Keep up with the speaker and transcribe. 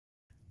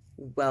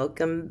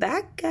Welcome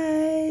back,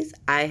 guys.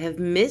 I have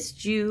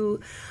missed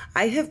you.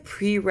 I have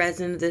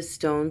pre-resined this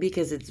stone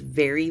because it's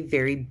very,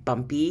 very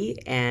bumpy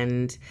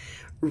and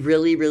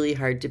really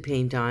hard to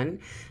paint on.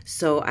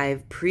 So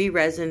I've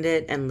pre-resined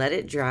it and let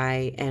it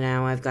dry, and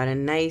now I've got a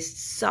nice,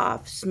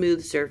 soft,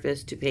 smooth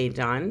surface to paint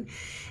on.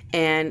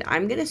 And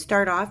I'm going to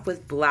start off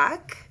with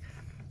black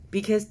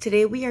because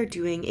today we are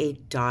doing a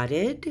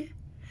dotted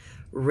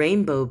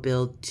rainbow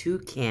build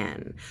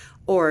toucan,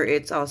 or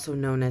it's also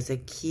known as a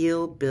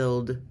keel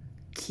build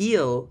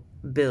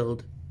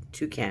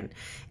toucan.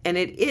 And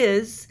it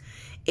is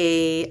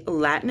a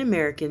Latin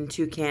American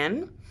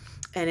toucan,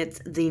 and it's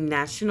the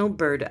national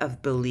bird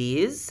of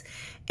Belize,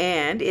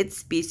 and its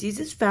species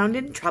is found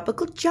in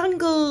tropical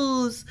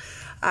jungles.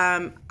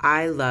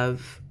 I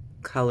love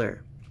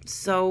color,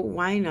 so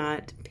why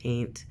not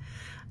paint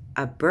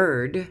a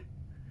bird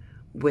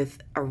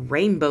with a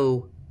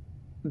rainbow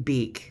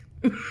beak?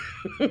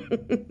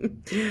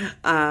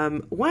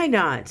 Why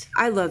not?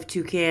 I love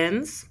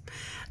toucans.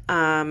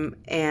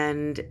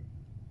 And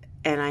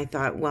I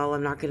thought, well,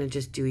 I'm not going to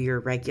just do your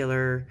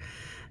regular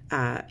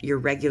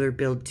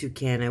build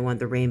toucan. I want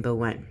the rainbow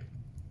one.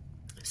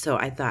 So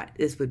I thought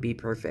this would be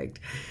perfect.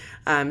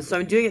 So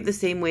I'm doing it the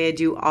same way I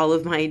do all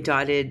of my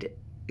dotted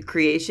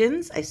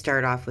creations. I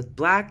start off with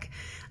black,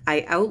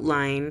 I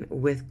outline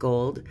with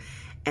gold,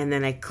 and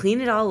then I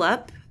clean it all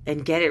up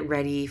and get it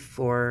ready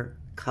for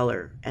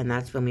color. And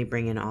that's when we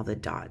bring in all the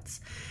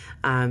dots.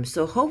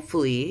 So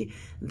hopefully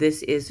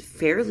this is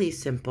fairly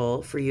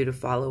simple for you to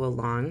follow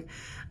along.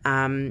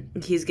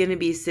 He's going to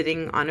be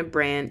sitting on a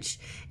branch,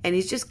 and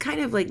he's just kind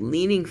of like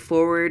leaning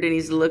forward, and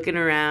he's looking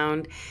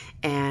around.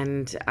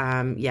 And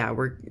yeah,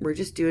 we're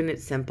just doing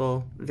it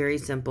simple, very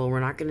simple. We're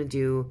not going to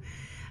do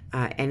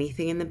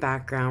anything in the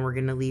background. We're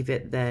going to leave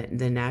it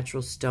the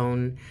natural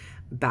stone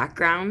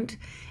background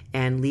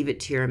and leave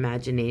it to your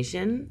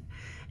imagination.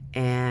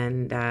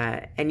 And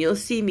you'll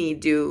see me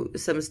do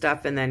some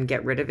stuff and then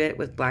get rid of it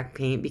with black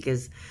paint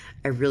because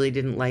I really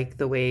didn't like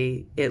the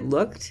way it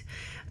looked.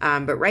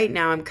 But right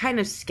now I'm kind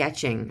of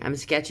sketching. I'm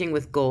sketching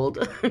with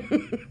gold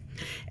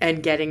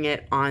and getting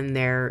it on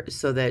there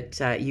so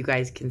that you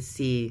guys can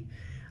see,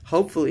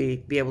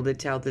 hopefully be able to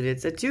tell that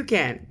it's a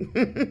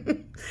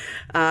toucan.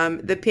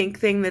 The pink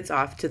thing that's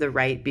off to the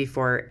right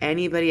before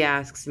anybody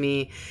asks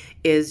me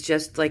is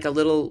just like a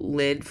little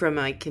lid from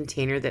a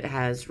container that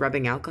has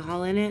rubbing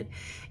alcohol in it.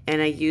 And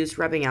I use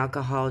rubbing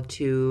alcohol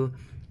to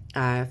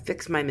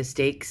fix my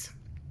mistakes.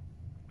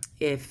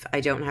 If I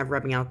don't have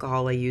rubbing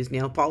alcohol, I use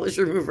nail polish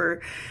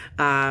remover.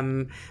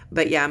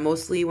 But yeah,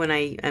 mostly when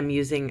I am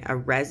using a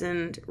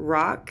resined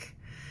rock,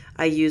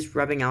 I use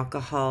rubbing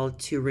alcohol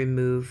to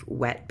remove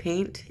wet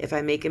paint if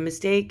I make a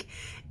mistake.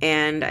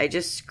 And I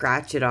just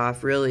scratch it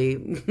off really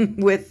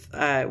with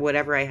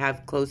whatever I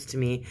have close to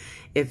me.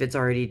 If it's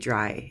already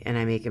dry and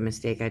I make a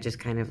mistake, I just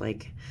kind of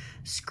like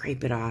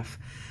scrape it off.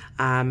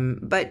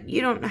 But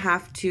you don't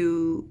have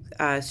to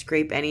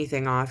scrape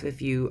anything off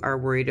if you are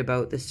worried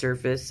about the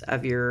surface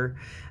of your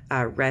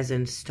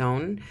resin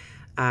stone.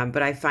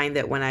 But I find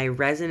that when I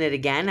resin it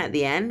again at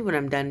the end, when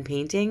I'm done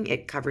painting,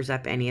 it covers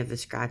up any of the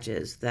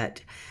scratches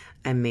that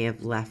I may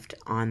have left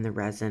on the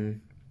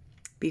resin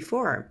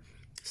before.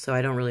 So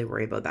I don't really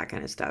worry about that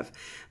kind of stuff.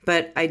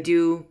 But I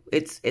do,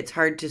 it's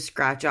hard to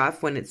scratch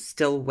off when it's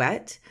still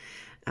wet.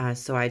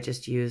 So I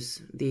just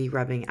use the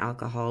rubbing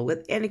alcohol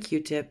and a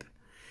Q-tip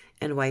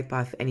and wipe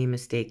off any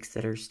mistakes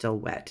that are still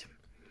wet.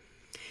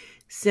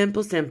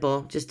 Simple,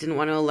 simple. Just didn't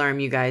want to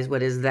alarm you guys.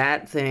 What is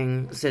that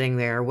thing sitting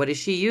there? What is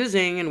she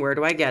using and where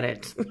do I get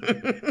it?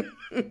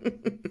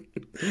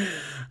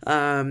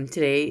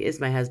 Today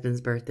is my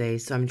husband's birthday,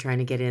 so I'm trying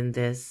to get in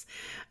this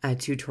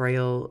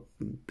tutorial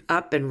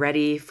up and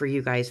ready for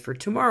you guys for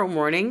tomorrow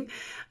morning,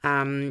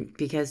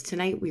 because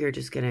tonight we are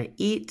just going to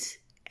eat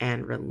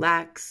and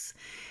relax.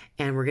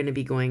 And we're going to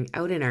be going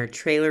out in our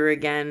trailer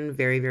again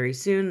very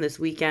soon this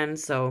weekend.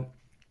 So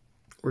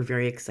we're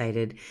very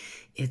excited.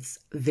 It's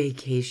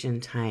vacation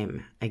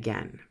time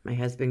again. My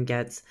husband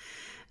gets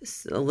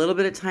a little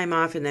bit of time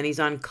off and then he's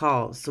on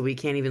call. So we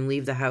can't even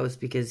leave the house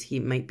because he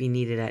might be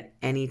needed at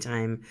any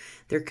time.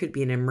 There could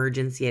be an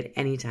emergency at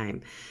any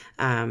time.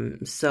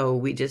 So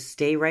we just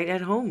stay right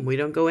at home. We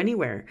don't go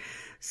anywhere.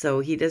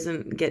 So he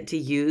doesn't get to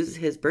use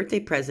his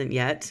birthday present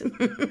yet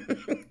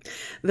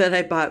that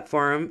I bought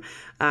for him.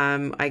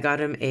 I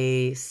got him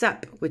a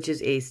SUP, which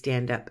is a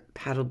stand-up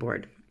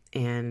paddleboard.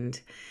 And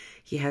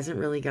he hasn't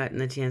really gotten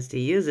the chance to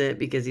use it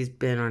because he's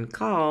been on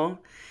call.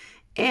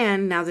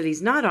 And now that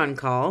he's not on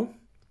call,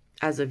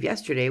 as of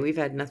yesterday, we've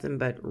had nothing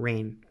but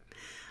rain.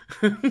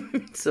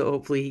 So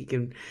hopefully he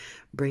can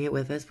bring it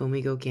with us when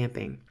we go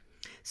camping.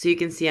 So you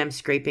can see I'm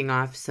scraping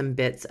off some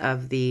bits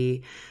of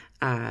the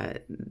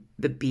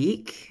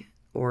beak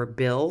or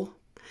bill,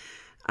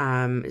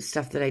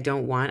 stuff that I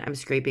don't want. I'm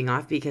scraping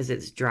off because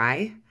it's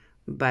dry,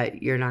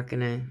 but you're not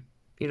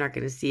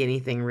gonna see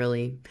anything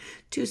really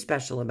too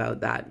special about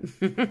that.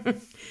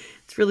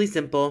 It's really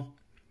simple.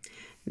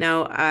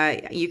 Now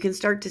you can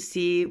start to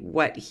see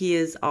what he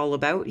is all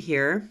about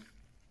here.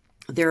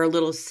 There are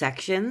little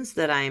sections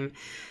that I'm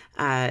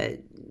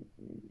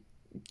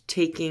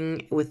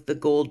taking with the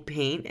gold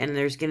paint, and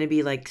there's going to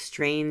be like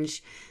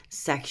strange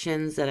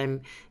sections that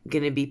I'm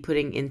going to be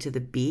putting into the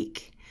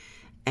beak.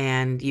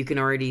 And you can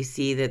already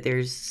see that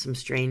there's some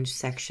strange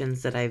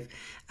sections that I've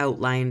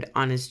outlined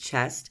on his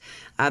chest.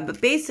 But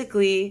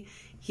basically,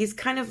 he's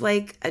kind of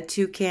like a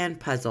toucan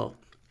puzzle.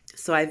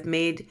 So I've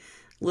made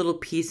little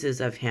pieces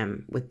of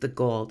him with the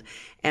gold.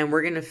 And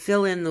we're going to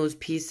fill in those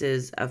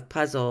pieces of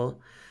puzzle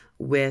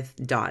with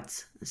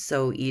dots.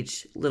 So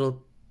each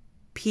little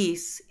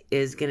piece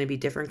is going to be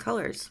different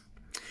colors.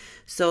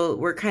 So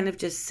we're kind of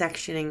just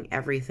sectioning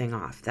everything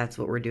off. That's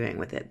what we're doing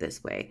with it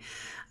this way.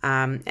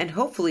 And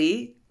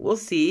hopefully we'll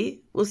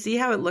see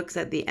how it looks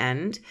at the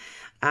end.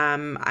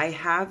 I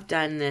have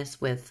done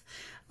this with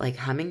like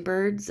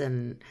hummingbirds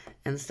and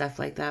stuff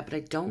like that, but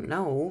I don't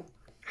know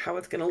how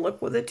it's going to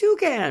look with a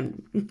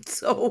toucan.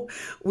 So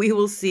we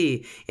will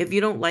see. If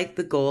you don't like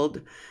the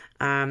gold,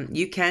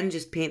 you can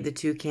just paint the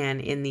toucan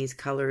in these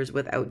colors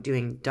without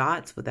doing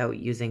dots, without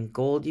using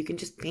gold. You can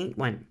just paint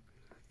one.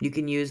 You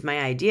can use my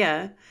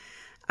idea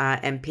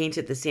and paint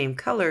it the same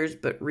colors,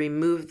 but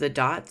remove the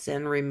dots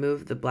and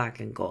remove the black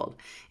and gold.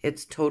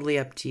 It's totally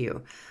up to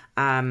you.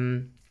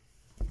 I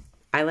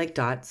like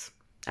dots.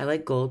 I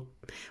like gold.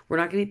 We're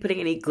not going to be putting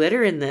any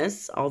glitter in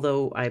this,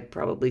 although I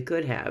probably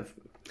could have.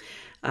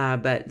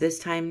 But this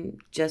time,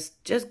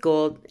 just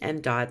gold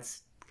and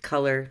dots,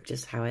 color,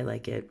 just how I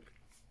like it.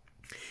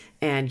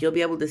 And you'll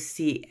be able to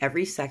see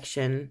every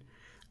section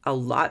a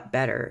lot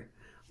better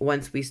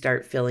once we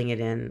start filling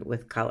it in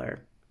with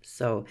color.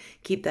 So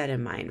keep that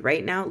in mind.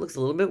 Right now, it looks a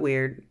little bit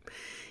weird.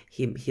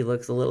 He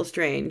looks a little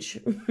strange.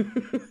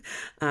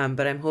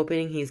 But I'm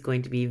hoping he's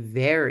going to be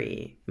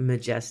very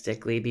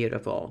majestically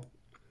beautiful.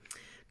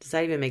 Does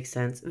that even make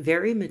sense?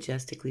 Very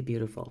majestically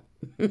beautiful.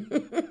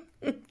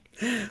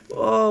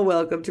 Oh,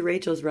 welcome to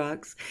Rachel's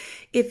Rocks.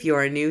 If you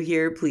are new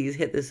here, please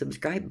hit the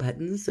subscribe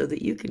button so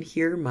that you can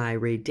hear my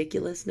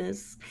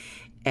ridiculousness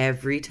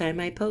every time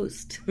I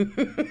post.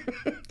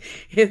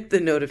 Hit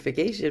the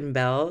notification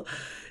bell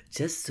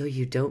just so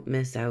you don't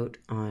miss out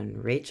on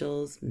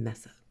Rachel's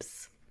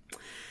mess-ups.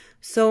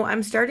 So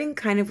I'm starting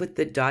kind of with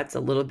the dots a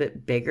little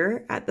bit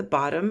bigger at the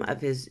bottom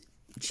of his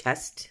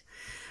chest,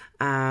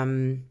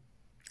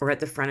 or at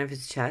the front of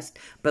his chest,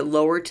 but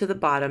lower to the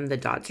bottom, the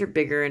dots are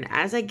bigger. And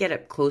as I get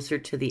up closer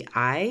to the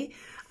eye,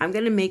 I'm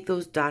going to make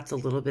those dots a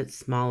little bit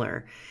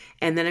smaller.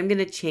 And then I'm going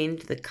to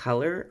change the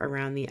color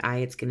around the eye.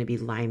 It's going to be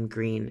lime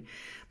green.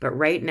 But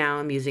right now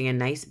I'm using a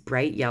nice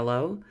bright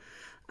yellow.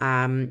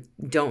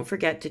 Don't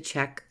forget to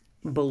check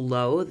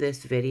below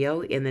this video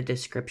in the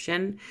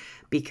description,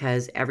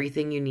 because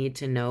everything you need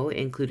to know,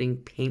 including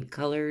paint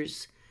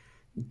colors,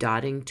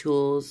 dotting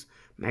tools,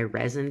 my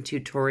resin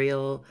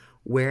tutorial,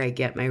 where I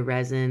get my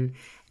resin,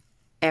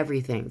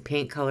 everything,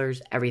 paint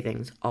colors,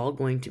 everything's all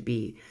going to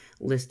be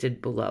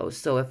listed below.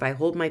 So if I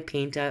hold my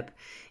paint up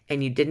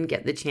and you didn't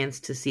get the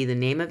chance to see the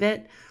name of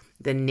it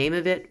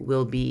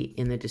will be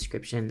in the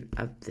description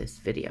of this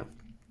video.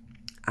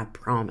 I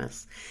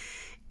promise.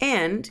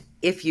 And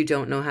if you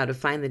don't know how to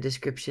find the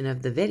description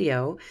of the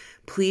video,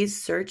 please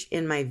search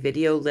in my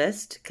video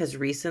list, because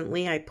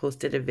recently I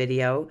posted a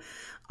video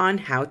on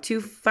how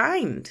to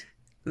find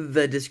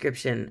the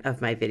description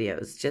of my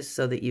videos, just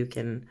so that you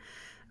can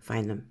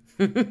find them.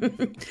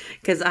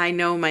 Because I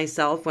know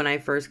myself, when I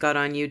first got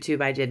on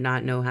YouTube, I did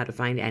not know how to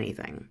find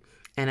anything.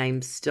 And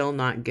I'm still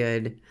not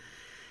good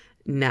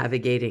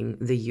navigating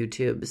the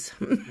YouTubes.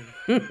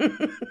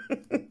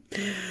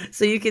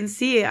 So you can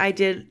see I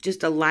did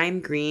just a lime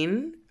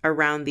green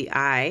around the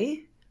eye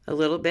a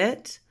little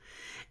bit.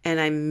 And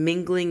I'm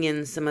mingling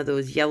in some of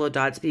those yellow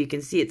dots, but you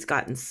can see it's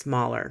gotten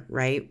smaller,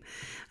 right?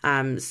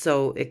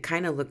 So it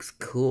kind of looks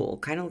cool,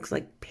 kind of looks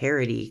like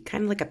parroty,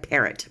 kind of like a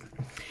parrot.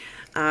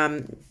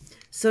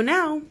 So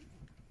now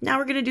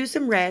we're going to do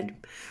some red.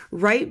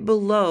 Right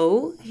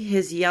below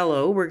his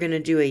yellow, we're going to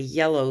do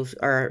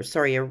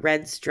a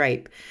red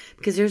stripe,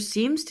 because there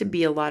seems to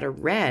be a lot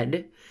of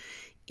red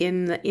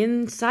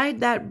inside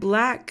that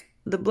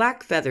the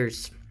black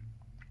feathers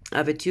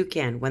of a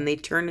toucan. When they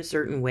turn a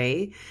certain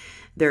way,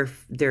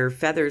 their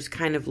feathers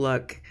kind of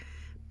look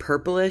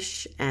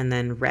purplish and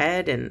then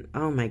red, and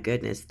oh my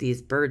goodness,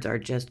 these birds are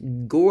just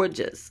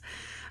gorgeous.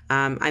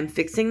 I'm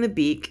fixing the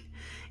beak.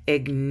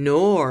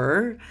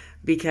 Ignore,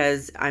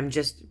 because I'm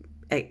just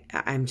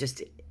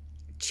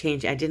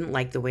changing. I didn't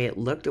like the way it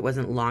looked. It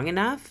wasn't long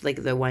enough.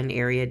 Like the one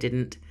area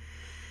didn't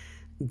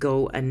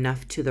go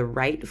enough to the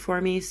right for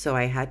me, so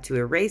I had to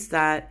erase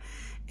that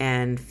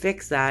and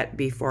fix that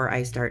before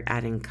I start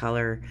adding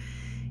color.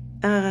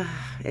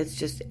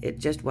 It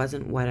just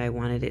wasn't what I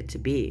wanted it to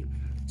be.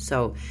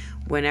 So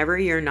whenever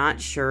you're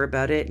not sure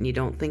about it and you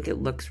don't think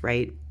it looks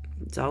right,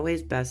 it's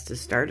always best to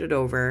start it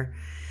over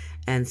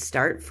and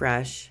start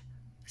fresh,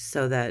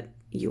 so that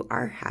you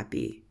are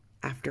happy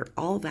after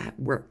all that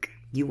work.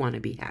 You want to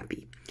be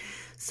happy.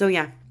 So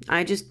yeah,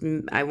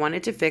 I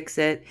wanted to fix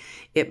it.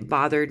 It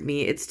bothered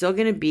me. It's still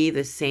going to be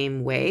the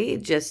same way,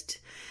 just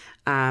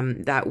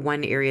that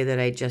one area that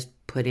I just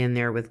put in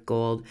there with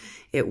gold,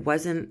 it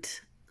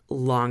wasn't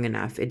long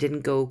enough. It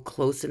didn't go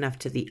close enough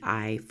to the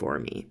eye for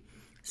me.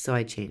 So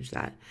I changed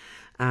that.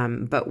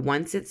 But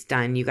once it's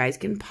done, you guys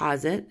can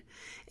pause it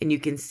and you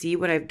can see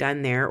what I've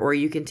done there, or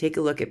you can take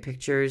a look at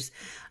pictures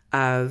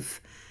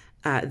of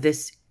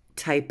this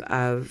type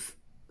of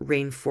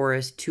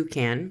rainforest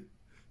toucan,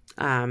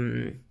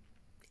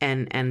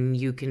 and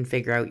you can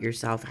figure out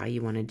yourself how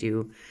you want to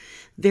do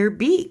their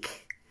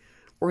beak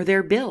or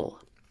their bill.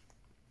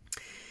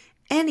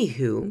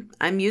 Anywho,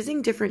 I'm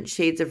using different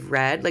shades of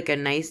red, like a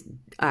nice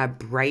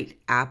bright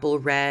apple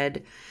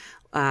red,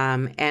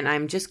 and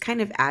I'm just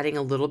kind of adding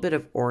a little bit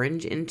of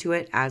orange into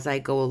it as I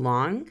go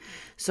along.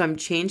 So I'm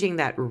changing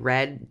that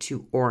red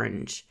to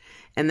orange.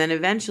 And then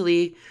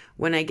eventually,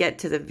 when I get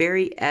to the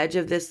very edge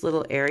of this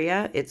little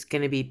area, it's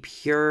going to be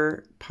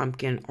pure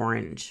pumpkin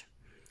orange.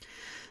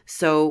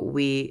 So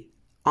we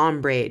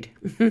ombra'd.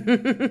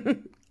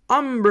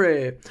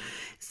 Ombre.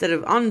 Instead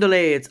of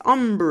ondulé, it's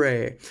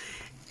ombre.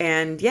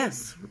 And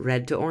yes,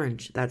 red to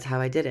orange. That's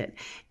how I did it.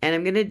 And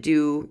I'm going to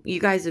do, you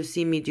guys have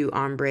seen me do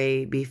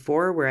ombre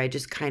before, where I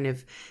just kind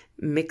of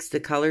mix the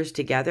colors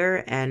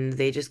together and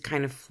they just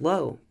kind of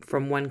flow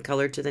from one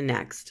color to the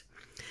next.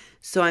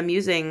 So I'm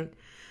using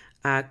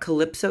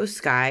Calypso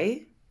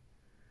Sky,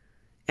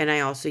 and I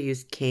also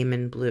used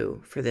Cayman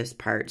Blue for this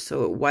part.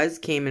 So it was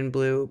Cayman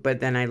Blue, but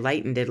then I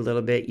lightened it a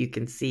little bit. You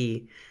can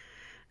see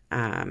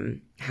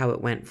how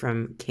it went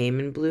from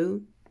Cayman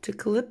Blue to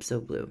Calypso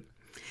Blue.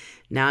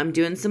 Now I'm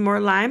doing some more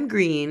lime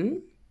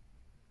green.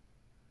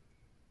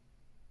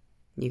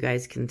 You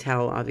guys can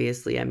tell,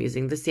 obviously, I'm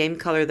using the same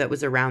color that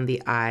was around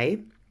the eye.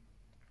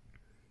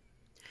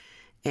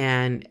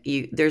 And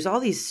there's all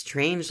these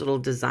strange little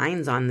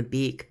designs on the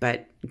beak,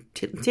 but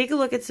take a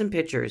look at some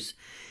pictures.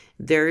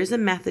 There is a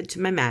method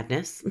to my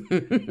madness.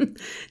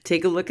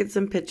 Take a look at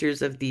some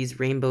pictures of these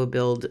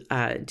rainbow-billed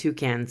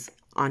toucans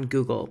on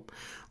Google,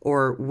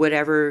 or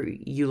whatever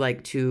you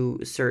like to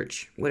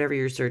search, whatever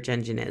your search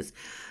engine is,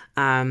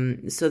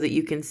 so that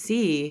you can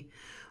see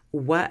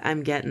what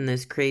I'm getting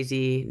this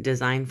crazy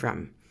design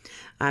from.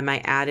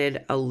 I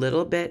added a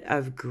little bit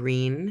of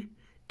green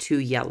to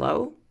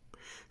yellow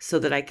so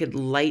that I could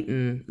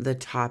lighten the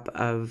top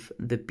of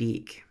the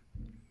beak.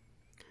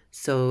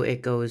 So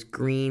it goes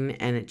green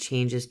and it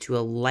changes to a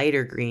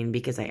lighter green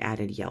because I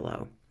added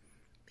yellow.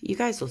 You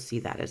guys will see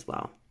that as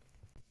well.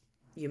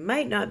 You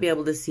might not be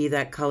able to see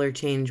that color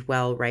change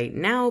well right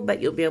now,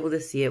 but you'll be able to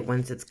see it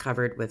once it's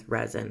covered with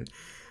resin.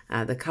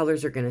 The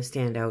colors are going to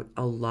stand out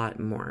a lot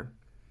more.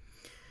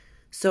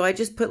 So I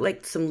just put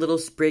like some little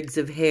sprigs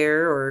of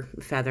hair, or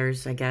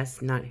feathers, I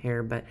guess, not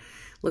hair, but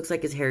looks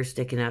like his hair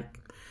sticking up.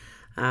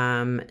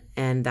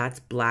 And that's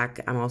black.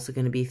 I'm also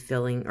going to be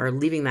filling or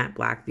leaving that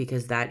black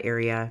because that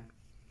area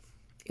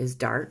is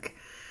dark.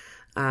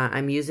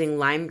 I'm using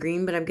lime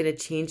green, but I'm going to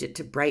change it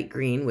to bright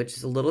green, which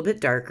is a little bit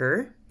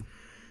darker.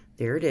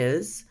 There it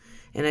is.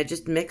 And I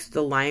just mixed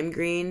the lime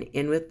green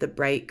in with the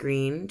bright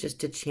green just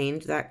to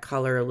change that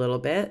color a little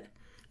bit,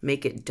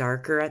 make it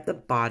darker at the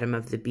bottom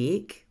of the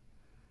beak.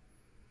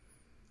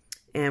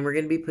 And we're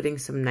going to be putting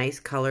some nice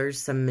colors,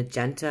 some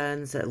magenta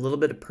and a little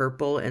bit of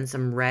purple and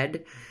some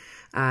red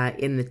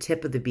in the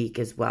tip of the beak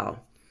as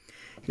well.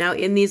 Now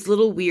in these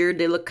little weird,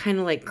 they look kind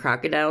of like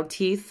crocodile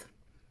teeth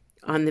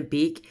on the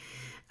beak.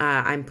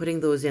 I'm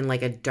putting those in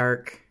like a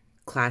dark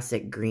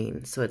classic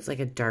green. So it's like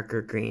a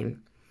darker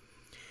green.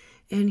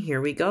 And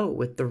here we go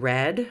with the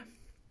red. And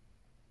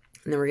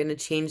then we're going to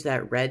change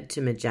that red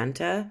to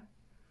magenta.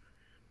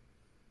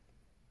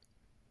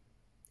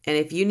 And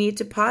if you need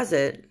to pause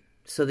it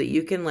so that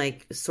you can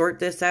like sort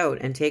this out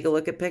and take a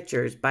look at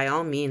pictures, by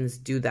all means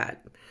do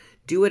that.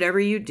 Do whatever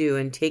you do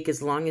and take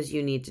as long as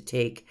you need to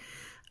take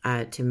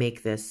to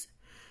make this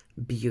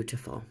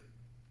beautiful.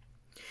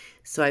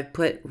 So I've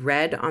put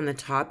red on the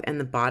top and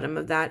the bottom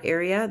of that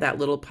area, that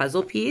little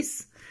puzzle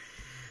piece.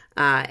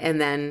 And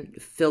then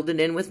filled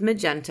it in with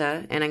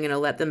magenta, and I'm going to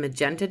let the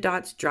magenta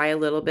dots dry a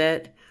little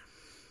bit.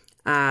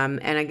 And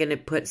I'm going to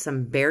put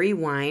some berry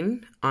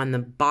wine on the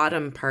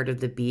bottom part of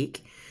the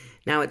beak.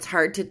 Now it's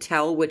hard to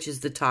tell which is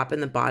the top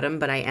and the bottom,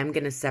 but I am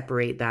going to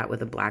separate that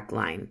with a black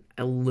line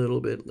a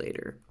little bit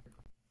later.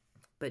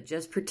 But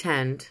just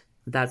pretend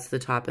that's the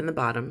top and the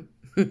bottom.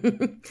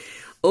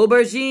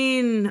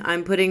 Aubergine,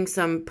 I'm putting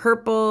some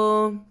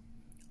purple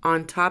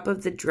on top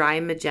of the dry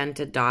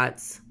magenta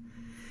dots,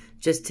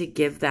 just to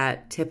give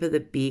that tip of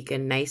the beak a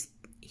nice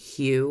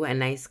hue, a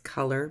nice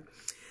color.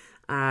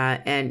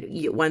 And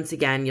once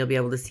again, you'll be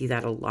able to see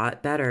that a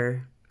lot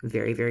better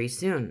very, very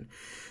soon.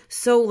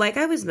 So like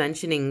I was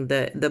mentioning,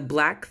 the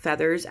black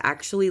feathers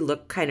actually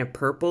look kind of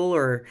purple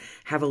or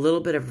have a little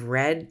bit of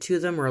red to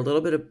them or a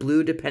little bit of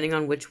blue, depending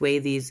on which way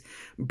these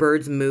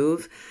birds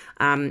move.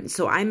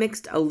 So I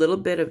mixed a little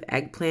bit of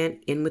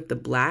eggplant in with the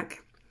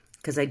black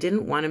because I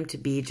didn't want them to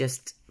be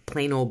just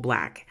plain old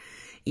black.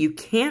 You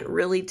can't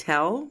really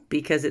tell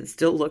because it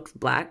still looks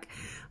black,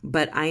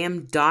 but I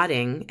am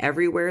dotting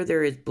everywhere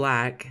there is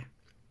black,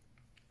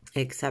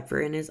 except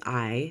for in his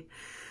eye.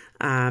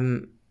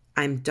 I'm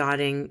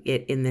dotting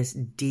it in this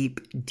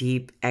deep,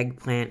 deep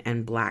eggplant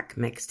and black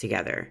mixed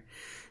together.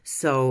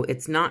 So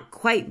it's not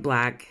quite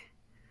black,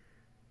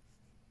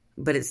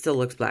 but it still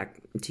looks black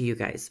to you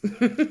guys.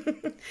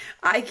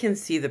 I can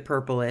see the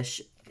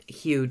purplish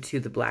hue to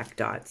the black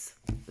dots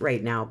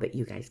right now, but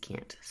you guys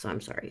can't, so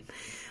I'm sorry.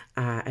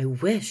 I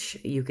wish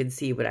you could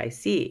see what I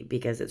see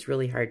because it's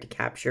really hard to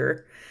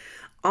capture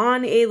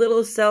on a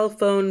little cell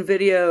phone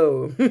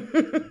video.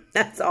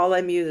 That's all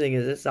I'm using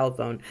is a cell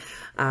phone.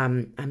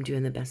 I'm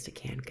doing the best I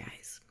can,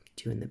 guys.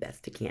 Doing the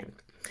best I can.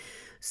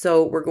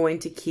 So we're going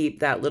to keep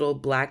that little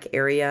black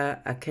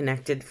area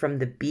connected from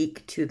the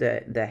beak to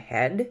the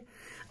head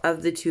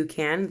of the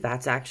toucan.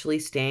 That's actually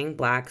staying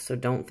black, so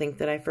don't think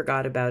that I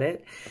forgot about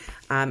it.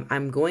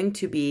 I'm going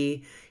to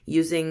be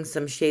using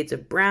some shades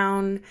of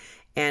brown,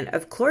 and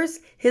of course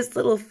his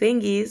little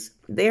fingies,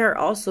 they are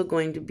also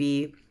going to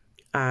be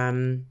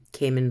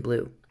cayman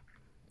blue.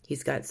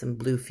 He's got some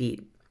blue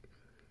feet.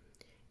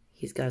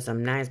 He's got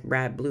some nice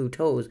bright blue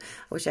toes.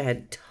 I wish I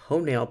had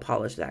toenail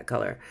polish that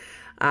color.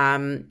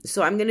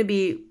 So I'm going to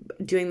be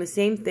doing the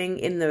same thing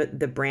in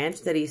the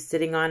branch that he's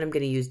sitting on. I'm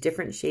going to use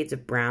different shades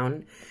of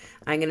brown.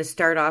 I'm going to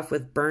start off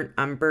with burnt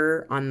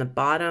umber on the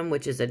bottom,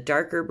 which is a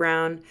darker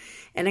brown.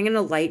 And I'm going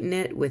to lighten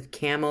it with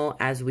camel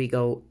as we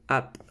go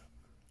up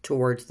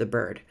towards the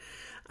bird.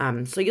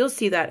 So you'll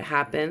see that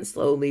happen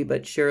slowly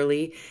but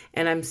surely.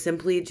 And I'm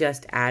simply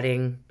just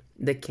adding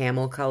the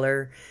camel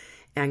color.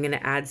 And I'm going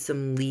to add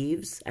some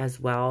leaves as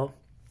well.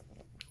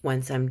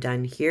 Once I'm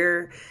done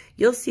here,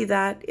 you'll see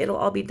that it'll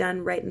all be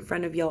done right in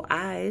front of your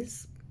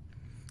eyes.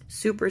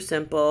 Super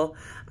simple.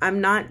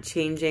 I'm not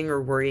changing or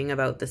worrying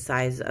about the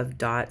size of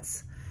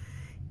dots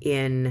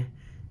in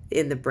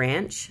the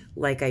branch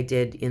like I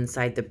did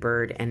inside the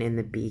bird and in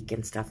the beak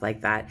and stuff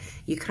like that.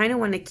 You kind of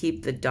want to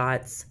keep the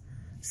dots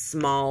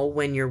small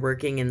when you're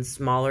working in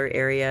smaller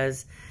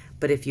areas,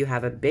 but if you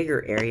have a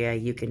bigger area,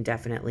 you can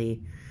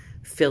definitely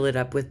fill it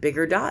up with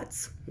bigger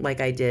dots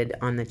like I did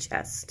on the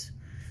chest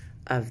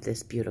of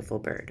this beautiful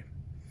bird.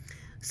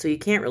 So you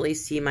can't really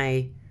see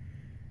my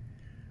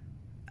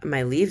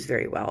leaves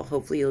very well.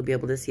 Hopefully you'll be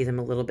able to see them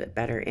a little bit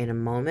better in a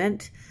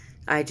moment.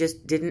 I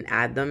just didn't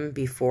add them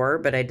before,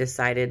 but I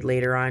decided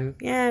later on,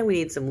 yeah, we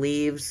need some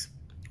leaves.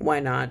 Why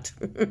not?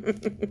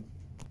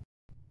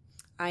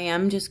 I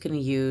am just going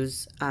to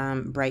use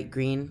bright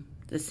green,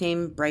 the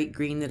same bright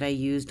green that I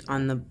used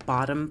on the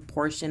bottom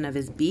portion of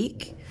his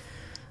beak.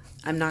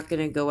 I'm not going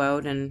to go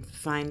out and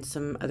find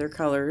some other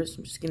colors.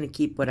 I'm just going to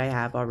keep what I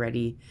have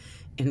already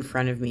in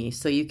front of me.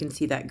 So you can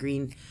see that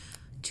green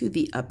to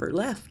the upper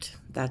left.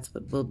 That's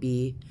what will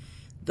be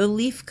the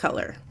leaf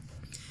color.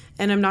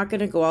 And I'm not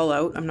going to go all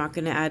out. I'm not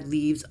going to add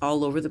leaves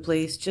all over the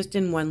place, just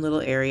in one little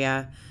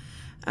area.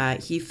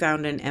 He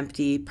found an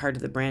empty part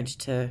of the branch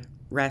to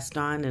rest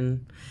on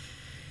and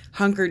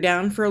hunker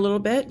down for a little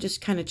bit,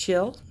 just kind of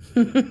chill.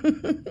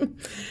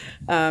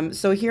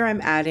 So here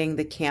I'm adding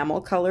the camel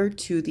color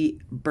to the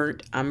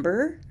burnt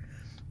umber,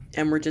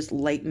 and we're just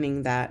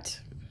lightening that.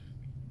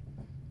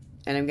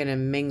 And I'm going to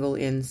mingle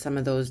in some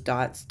of those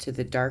dots to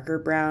the darker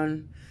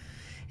brown,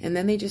 and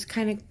then they just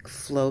kind of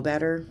flow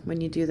better when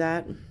you do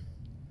that.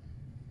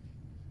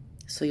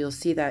 So you'll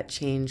see that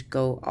change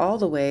go all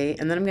the way,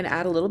 and then I'm going to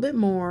add a little bit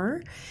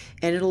more,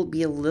 and it'll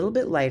be a little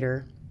bit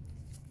lighter.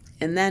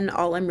 And then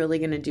all I'm really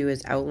going to do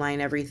is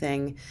outline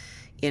everything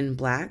in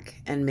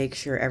black and make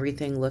sure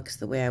everything looks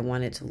the way I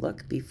want it to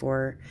look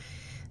before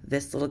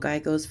this little guy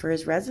goes for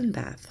his resin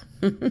bath.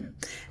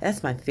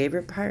 That's my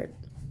favorite part.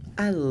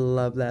 I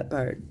love that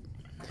part.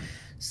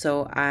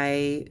 So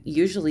I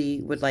usually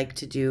would like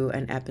to do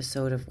an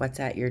episode of What's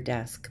at Your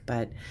Desk,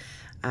 but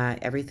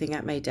everything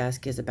at my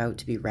desk is about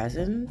to be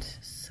resined,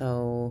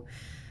 so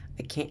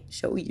I can't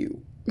show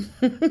you.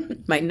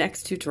 My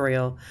next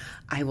tutorial,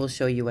 I will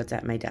show you what's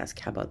at my desk.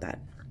 How about that?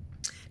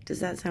 Does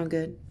that sound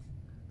good?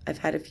 I've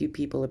had a few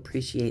people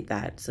appreciate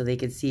that so they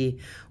could see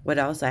what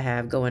else I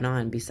have going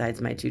on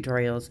besides my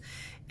tutorials,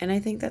 and I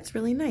think that's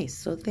really nice,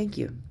 so thank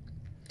you.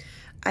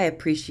 I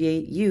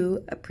appreciate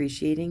you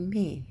appreciating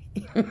me.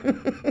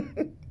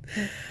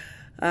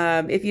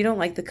 If you don't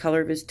like the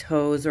color of his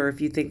toes, or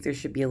if you think there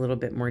should be a little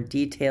bit more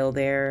detail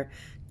there,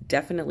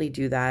 definitely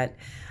do that.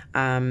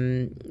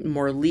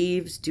 More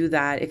leaves, do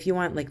that. If you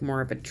want like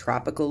more of a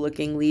tropical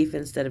looking leaf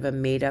instead of a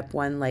made up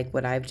one like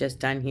what I've just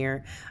done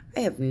here,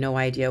 I have no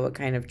idea what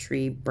kind of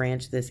tree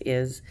branch this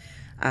is.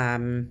 I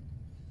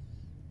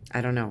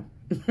don't know.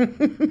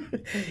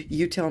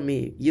 You tell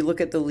me. You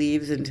look at the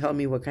leaves and tell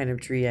me what kind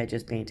of tree I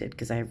just painted,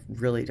 because I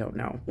really don't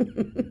know.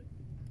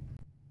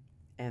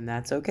 And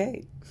that's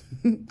okay.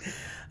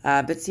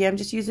 But see, I'm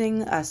just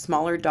using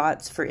smaller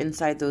dots for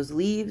inside those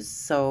leaves,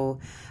 so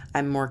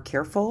I'm more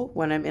careful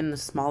when I'm in the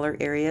smaller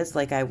areas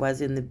like I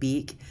was in the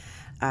beak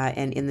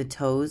and in the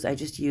toes. I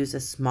just use a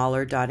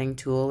smaller dotting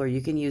tool, or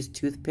you can use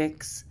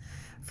toothpicks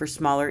for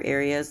smaller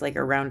areas like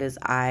around his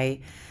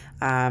eye.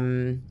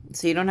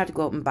 So you don't have to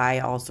go out and buy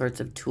all sorts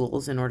of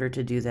tools in order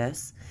to do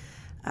this.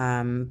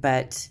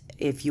 But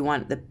if you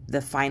want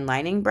the fine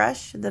lining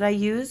brush that I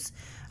use,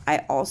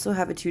 I also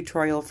have a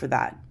tutorial for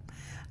that.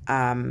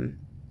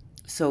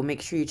 So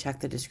make sure you check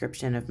the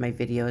description of my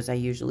videos. I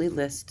usually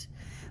list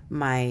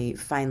my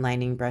fine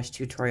lining brush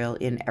tutorial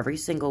in every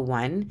single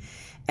one.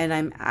 And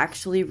I'm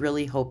actually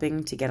really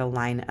hoping to get a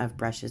line of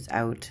brushes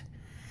out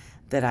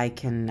that I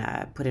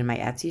can put in my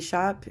Etsy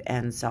shop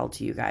and sell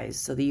to you guys,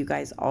 so that you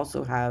guys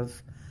also have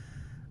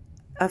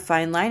a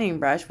fine lining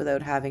brush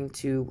without having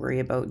to worry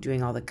about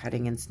doing all the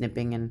cutting and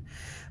snipping and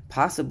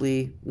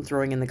possibly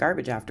throwing in the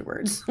garbage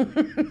afterwards,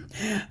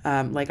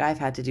 like I've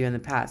had to do in the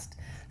past.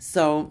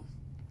 So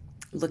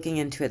looking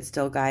into it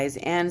still, guys,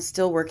 and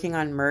still working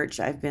on merch.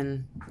 I've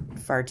been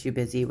far too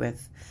busy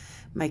with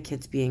my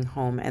kids being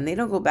home, and they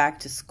don't go back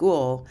to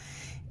school.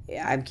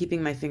 I'm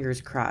keeping my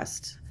fingers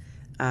crossed,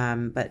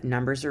 but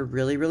numbers are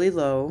really, really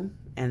low,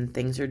 and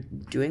things are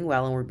doing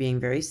well, and we're being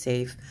very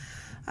safe.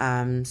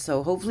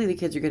 So hopefully the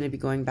kids are going to be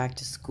going back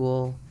to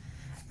school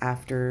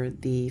after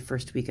the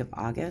first week of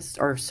August,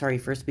 or sorry,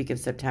 first week of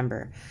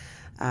September.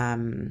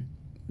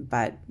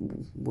 But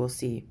we'll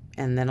see.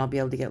 And then I'll be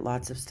able to get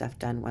lots of stuff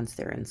done once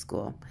they're in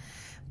school.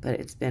 But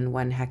it's been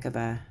one heck of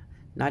a,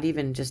 not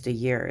even just a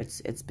year.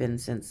 It's been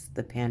since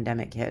the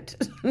pandemic hit.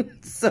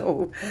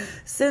 So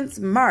since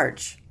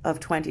March of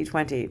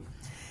 2020,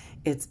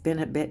 it's been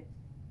a bit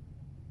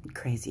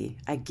crazy.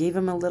 I gave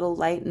him a little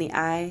light in the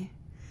eye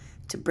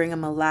to bring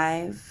him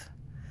alive.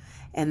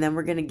 And then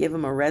we're going to give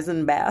him a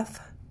resin bath.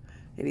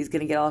 And he's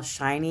going to get all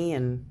shiny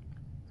and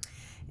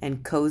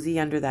cozy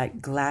under that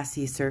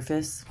glassy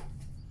surface.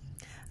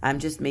 I'm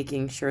just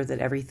making sure that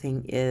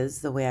everything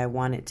is the way I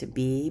want it to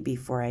be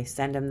before I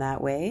send him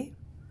that way.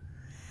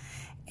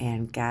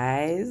 And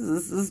guys,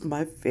 this is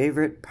my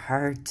favorite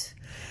part.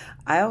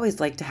 I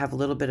always like to have a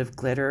little bit of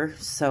glitter,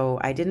 so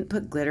I didn't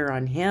put glitter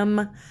on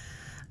him.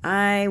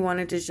 I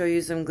wanted to show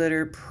you some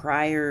glitter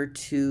prior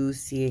to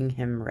seeing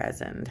him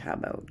resined. How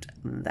about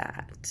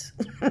that?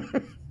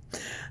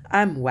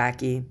 I'm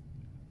wacky,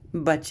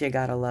 but you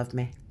gotta love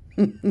me.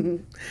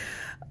 Look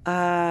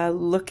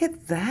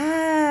at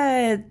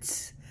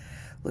that.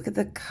 Look at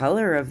the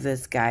color of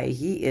this guy.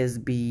 He is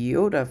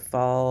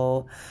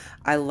beautiful.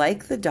 I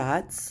like the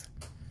dots.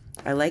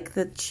 I like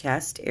the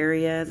chest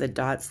area. The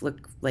dots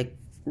look like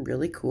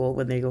really cool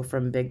when they go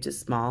from big to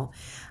small.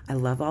 I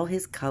love all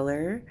his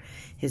color.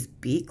 His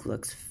beak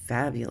looks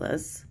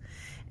fabulous.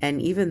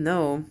 And even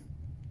though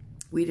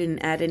we didn't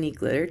add any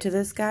glitter to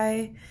this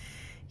guy,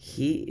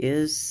 he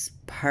is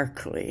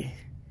sparkly.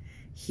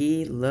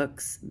 He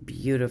looks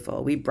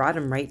beautiful. We brought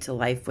him right to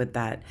life with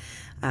that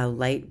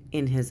light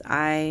in his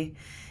eye.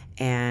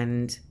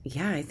 And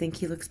yeah, I think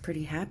he looks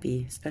pretty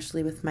happy,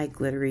 especially with my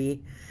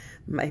glittery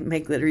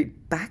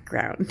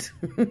background.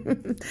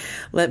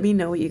 Let me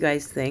know what you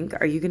guys think.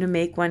 Are you going to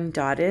make one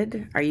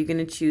dotted? Are you going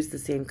to choose the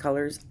same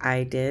colors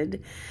I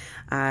did?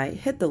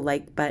 Hit the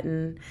like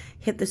button,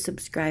 hit the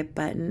subscribe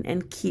button,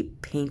 and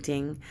keep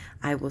painting.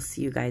 I will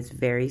see you guys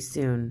very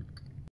soon.